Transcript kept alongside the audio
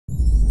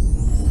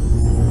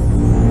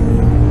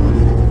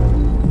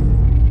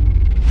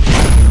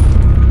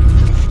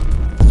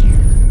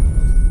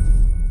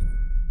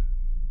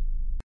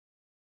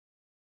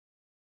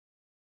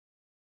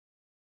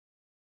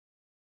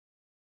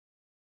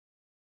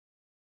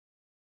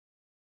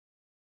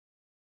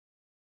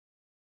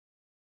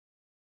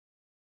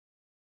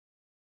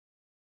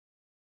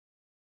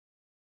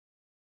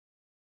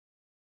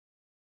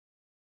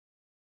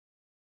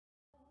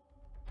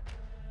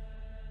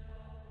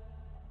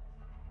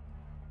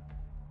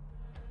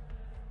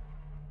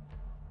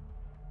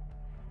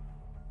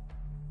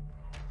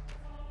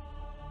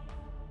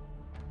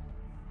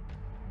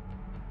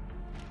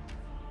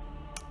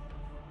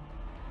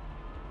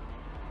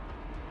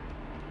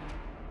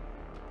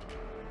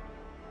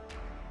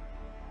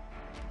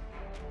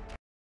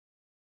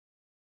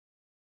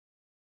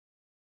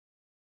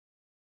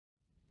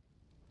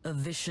A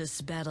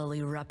vicious battle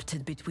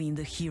erupted between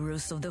the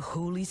heroes of the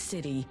Holy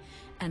City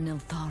and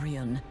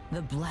Eltharion,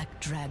 the Black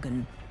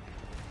Dragon.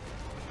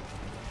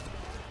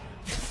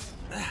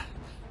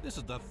 This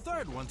is the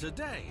third one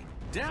today.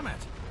 Damn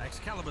it!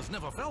 Excalibur's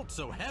never felt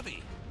so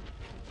heavy.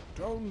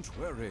 Don't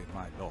worry,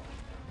 my lord.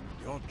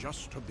 You're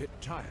just a bit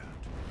tired.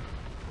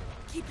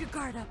 Keep your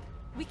guard up.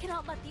 We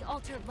cannot let the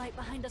altar of light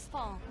behind us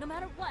fall, no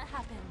matter what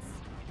happens.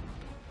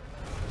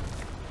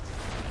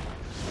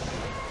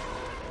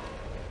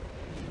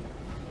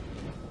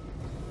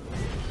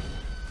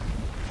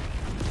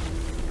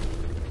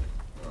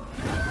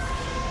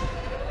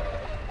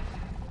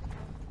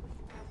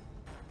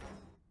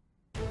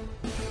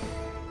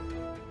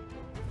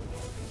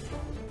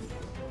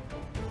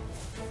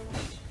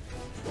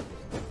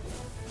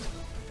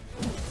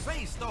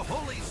 Face the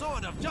holy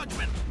sword of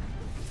judgment!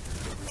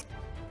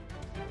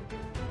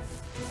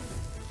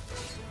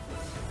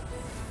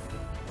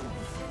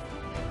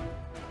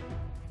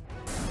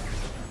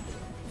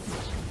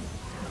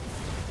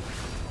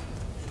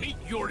 Meet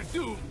your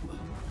doom!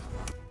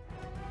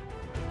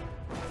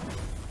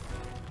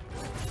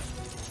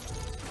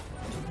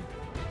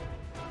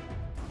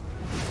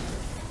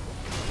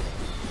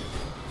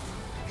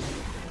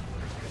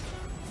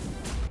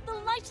 The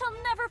light shall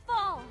never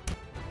fall!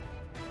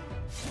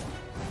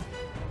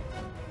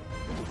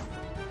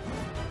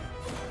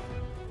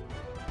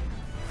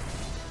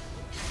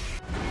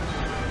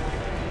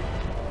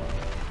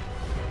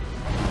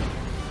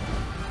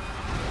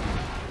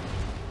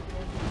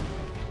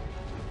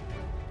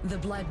 The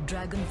Black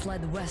Dragon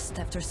fled west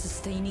after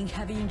sustaining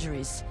heavy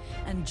injuries,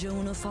 and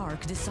Joan of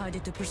Arc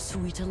decided to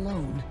pursue it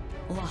alone.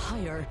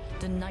 Lahire,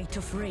 the Knight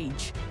of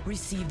Rage,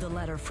 received a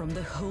letter from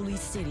the Holy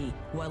City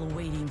while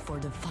waiting for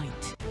the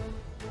fight.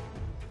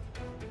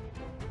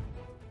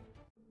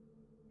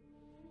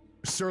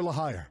 Sir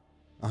Lahire,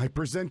 I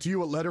present to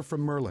you a letter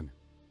from Merlin.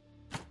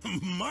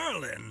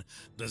 Merlin?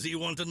 Does he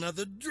want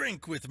another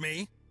drink with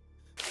me?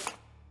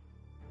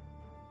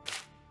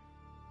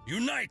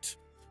 Unite!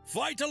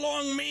 Fight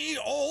along me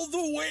all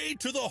the way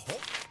to the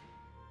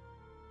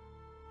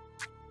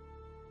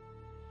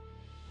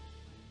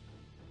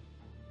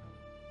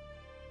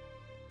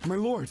My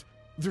lord,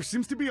 there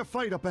seems to be a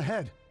fight up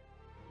ahead.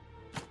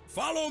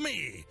 Follow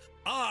me!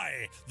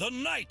 I, the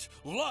Knight,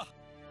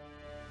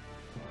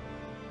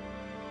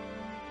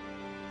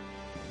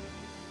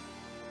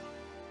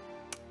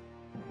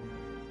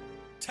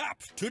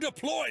 Tap to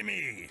deploy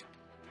me!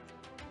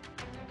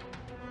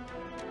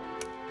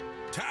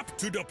 Tap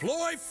to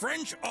deploy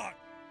French Archer.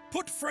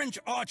 Put French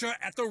Archer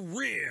at the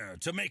rear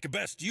to make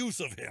best use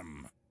of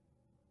him.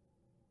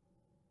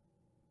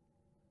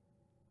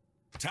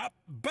 Tap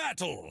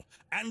Battle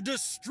and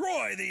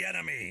destroy the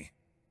enemy.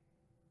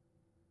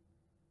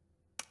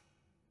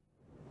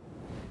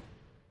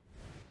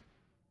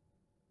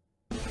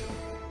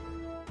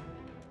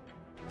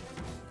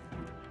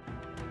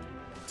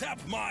 Tap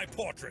my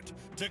portrait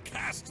to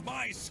cast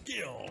my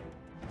skill.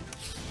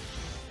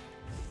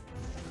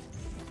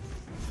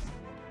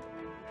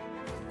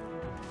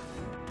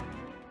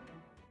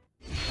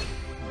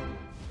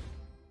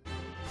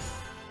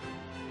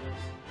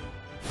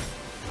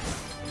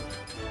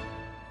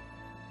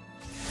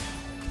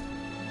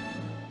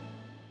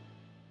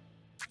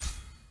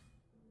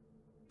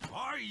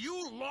 Are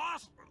you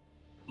lost?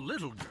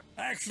 Little girl.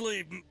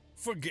 Actually,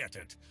 forget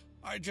it.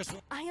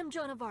 I am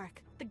Joan of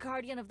Arc, the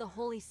guardian of the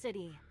Holy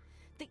City.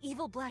 The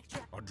evil Black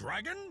Dragon. A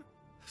dragon?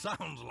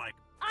 Sounds like...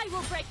 I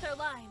will break their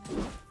line!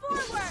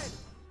 Forward!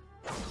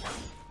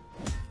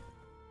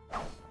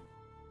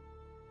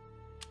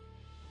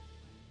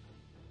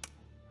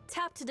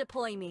 Tap to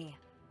deploy me.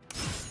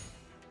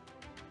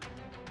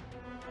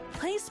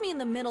 Place me in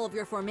the middle of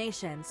your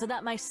formation so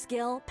that my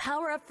skill,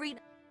 Power of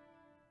Freedom...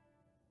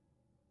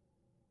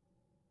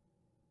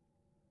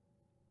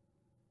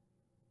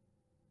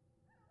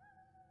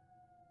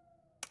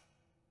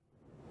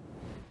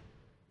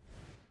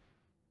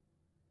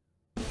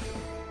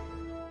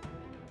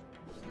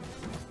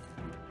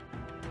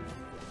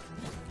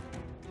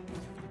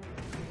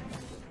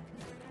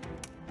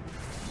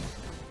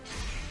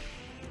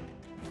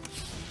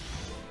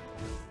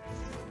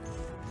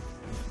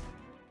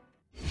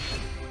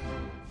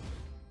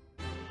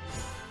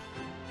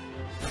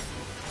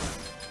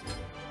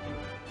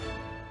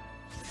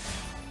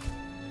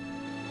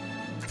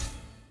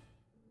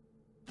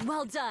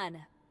 Well done!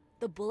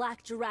 The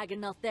Black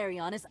Dragon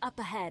Eltharion is up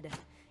ahead.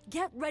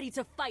 Get ready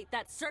to fight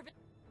that servant.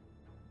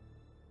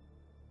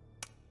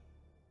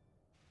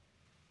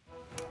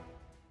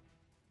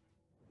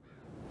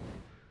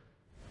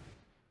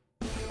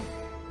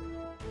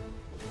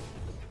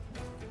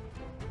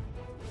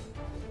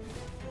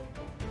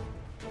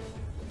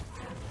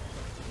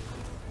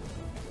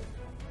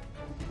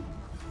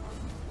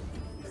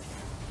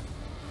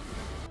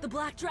 The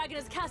Black Dragon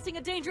is casting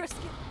a dangerous...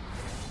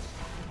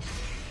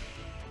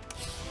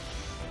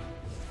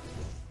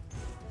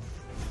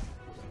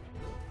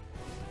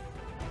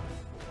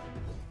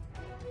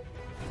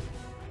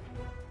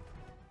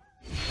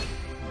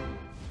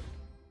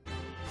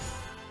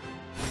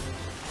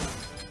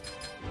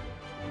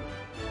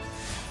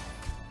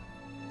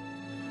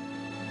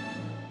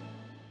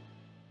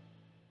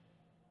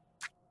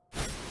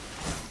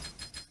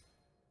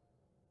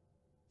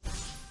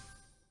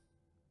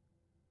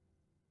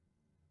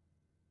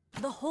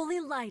 The holy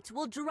light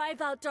will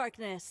drive out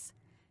darkness.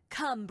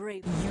 Come,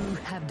 brave. You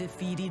have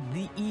defeated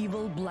the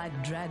evil Black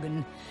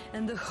Dragon,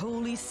 and the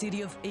holy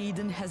city of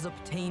Aden has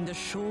obtained a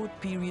short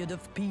period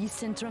of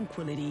peace and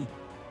tranquility.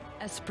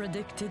 As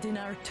predicted in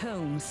our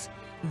tomes,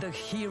 the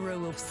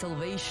hero of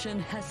salvation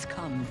has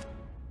come.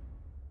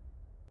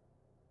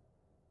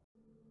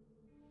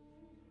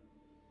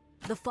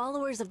 The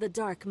followers of the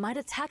dark might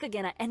attack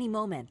again at any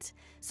moment,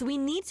 so we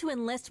need to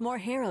enlist more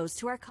heroes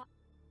to our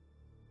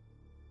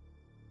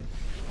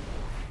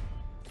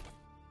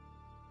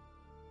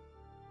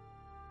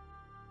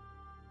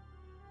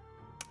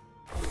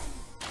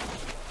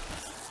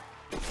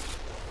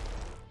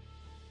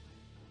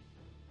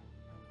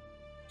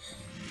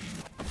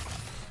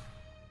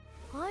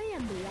I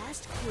am the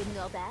last queen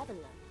of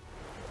Babylon.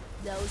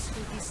 Those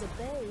who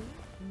disobey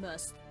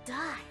must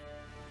die.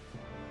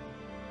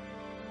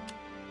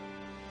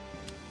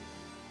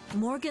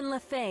 Morgan Le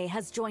Fay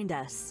has joined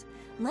us.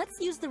 Let's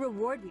use the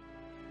reward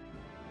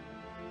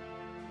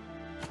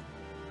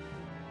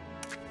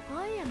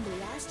I am the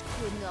last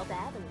queen of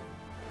Babylon.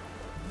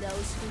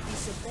 Those who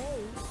disobey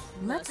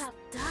Let's must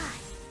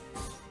die.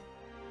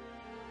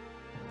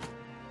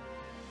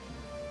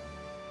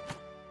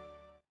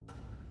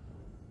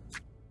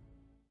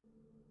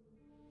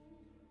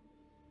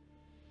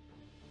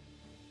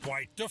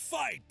 Quite a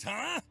fight,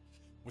 huh?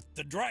 With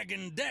the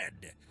dragon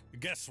dead,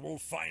 guess we'll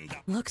find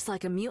out. Looks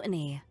like a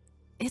mutiny.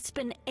 It's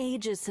been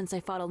ages since I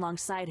fought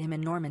alongside him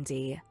in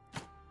Normandy.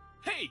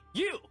 Hey,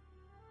 you!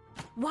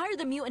 Why are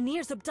the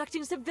mutineers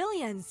abducting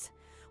civilians?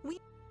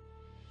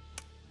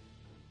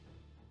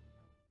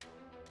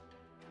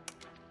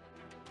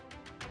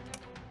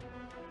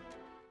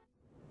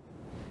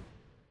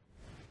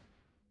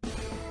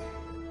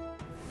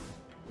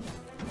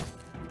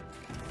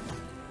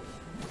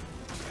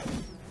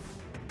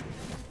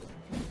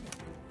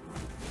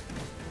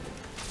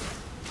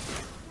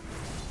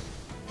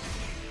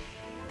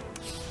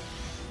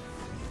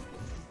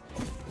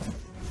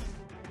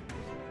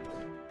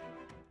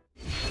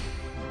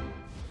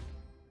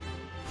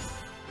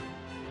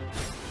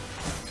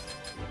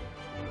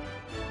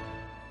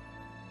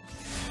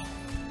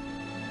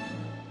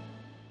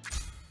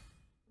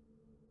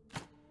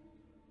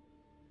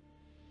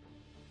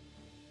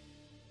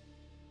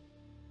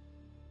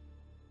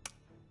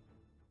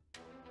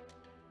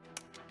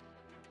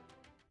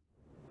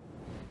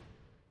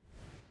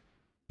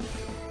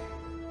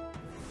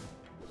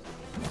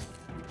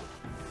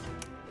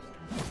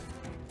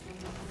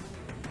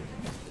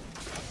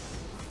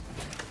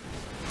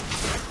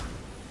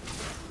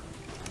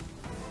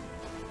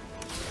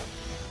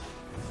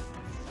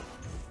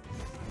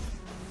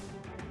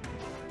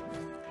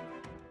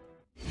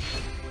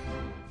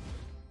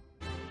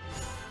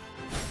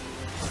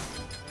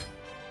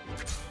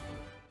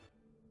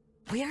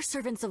 We are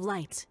servants of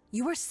light.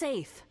 You are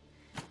safe.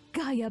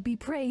 Gaia be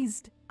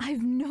praised.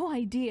 I've no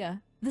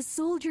idea. The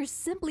soldiers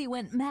simply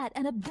went mad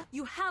and abducted.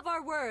 You have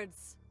our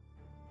words.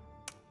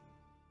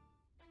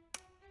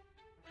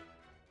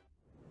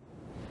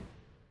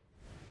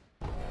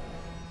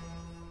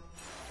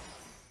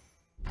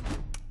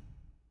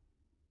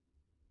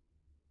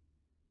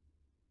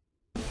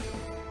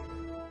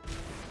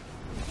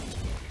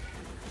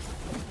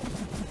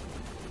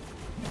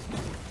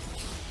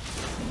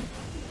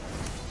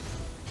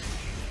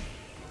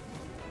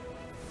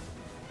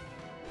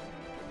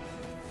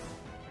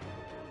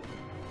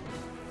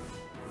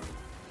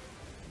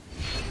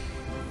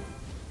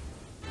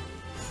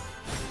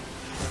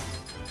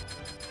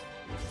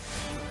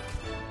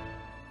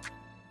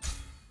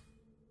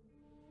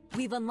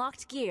 We've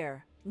unlocked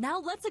gear.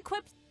 Now let's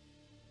equip...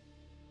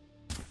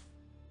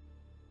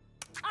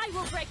 I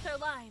will break their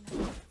line.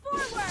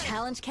 Forward!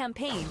 Challenge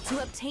campaign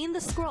to obtain the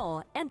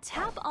scroll and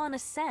tap on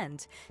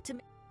Ascend to...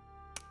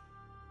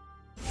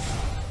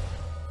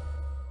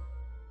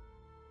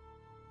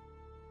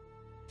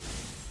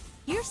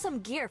 Here's some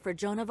gear for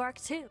Joan of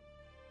Arc too.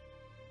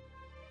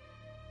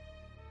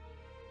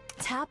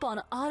 Tap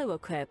on Auto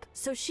Equip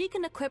so she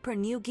can equip her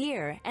new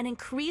gear and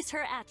increase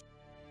her attributes.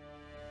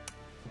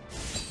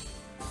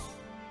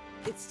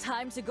 It's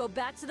time to go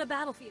back to the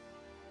battlefield.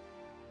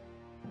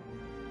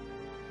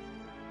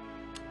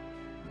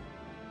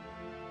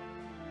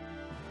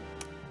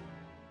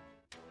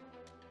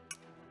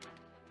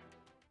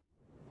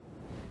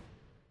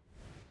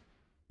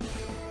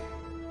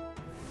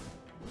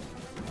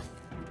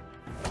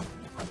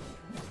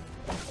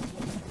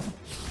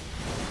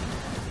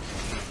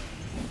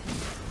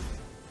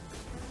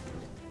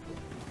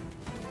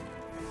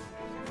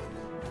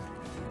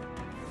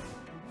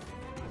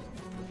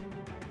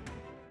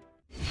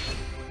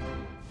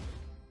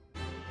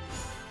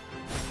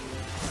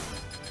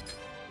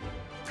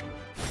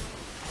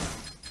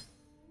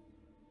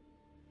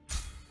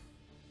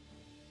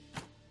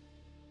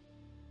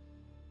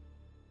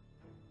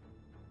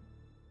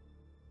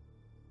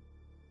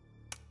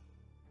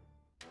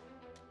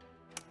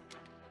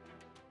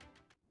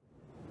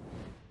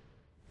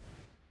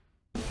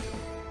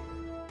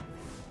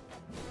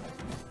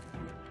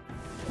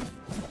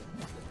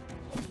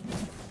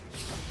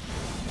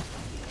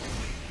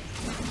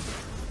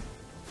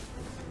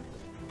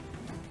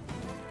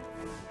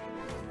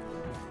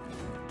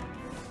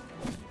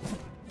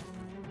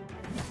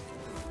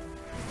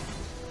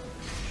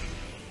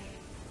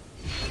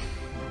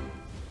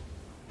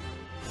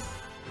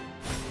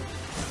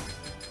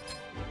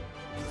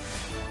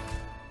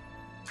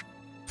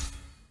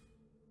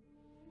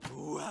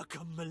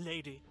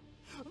 lady.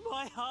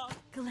 My heart...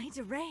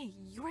 Galade Ray,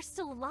 you're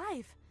still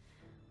alive.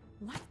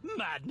 What?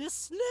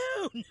 Madness?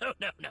 No.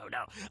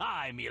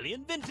 I merely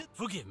invented...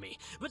 Forgive me,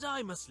 but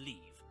I must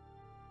leave.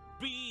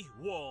 Be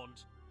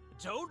warned.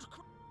 Don't...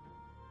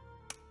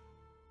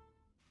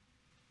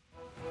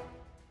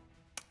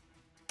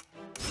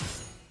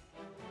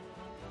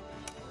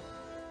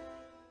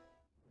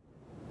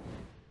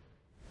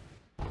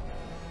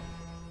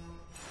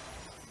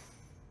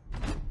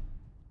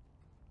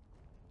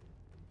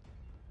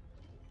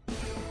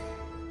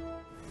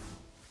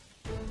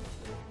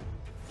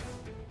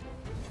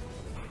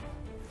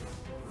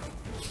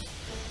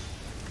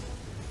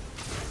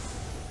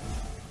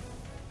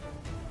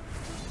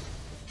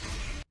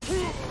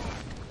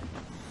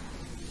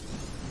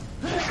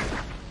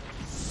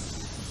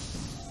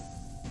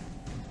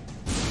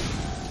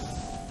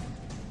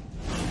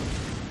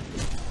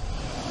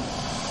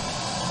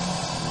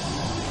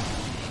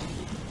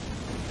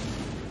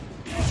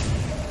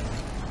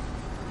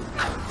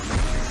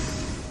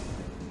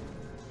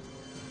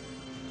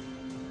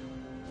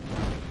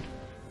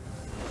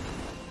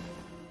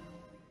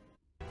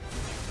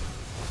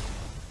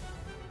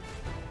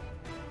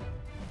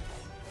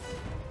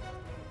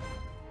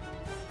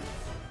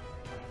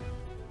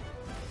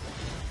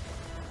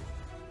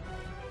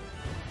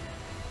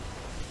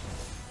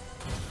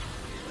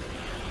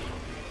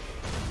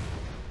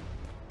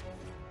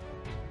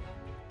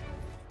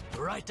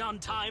 Right on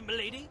time,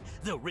 lady.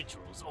 The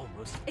ritual's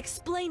almost...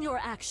 Explain your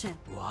action.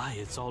 Why,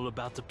 it's all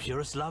about the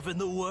purest love in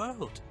the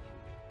world.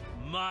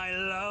 My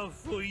love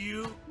for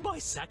you. By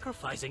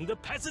sacrificing the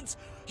peasants,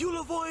 you'll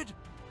avoid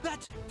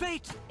that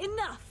fate.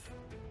 Enough!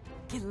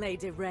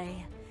 Galade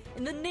Ray,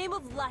 in the name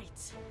of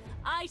light,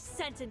 I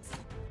sentence...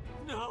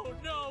 No,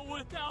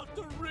 without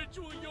the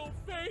ritual, your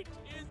fate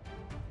is...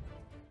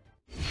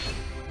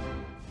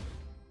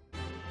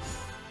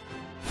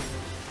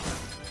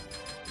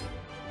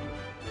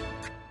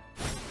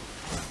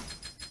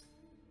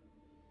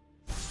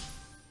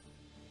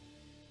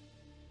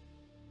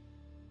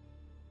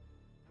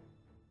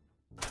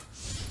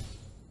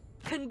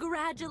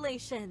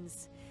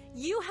 Congratulations!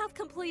 You have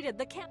completed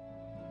the camp.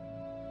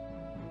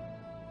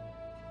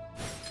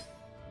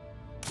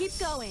 Keep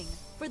going,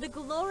 for the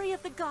glory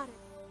of the goddess.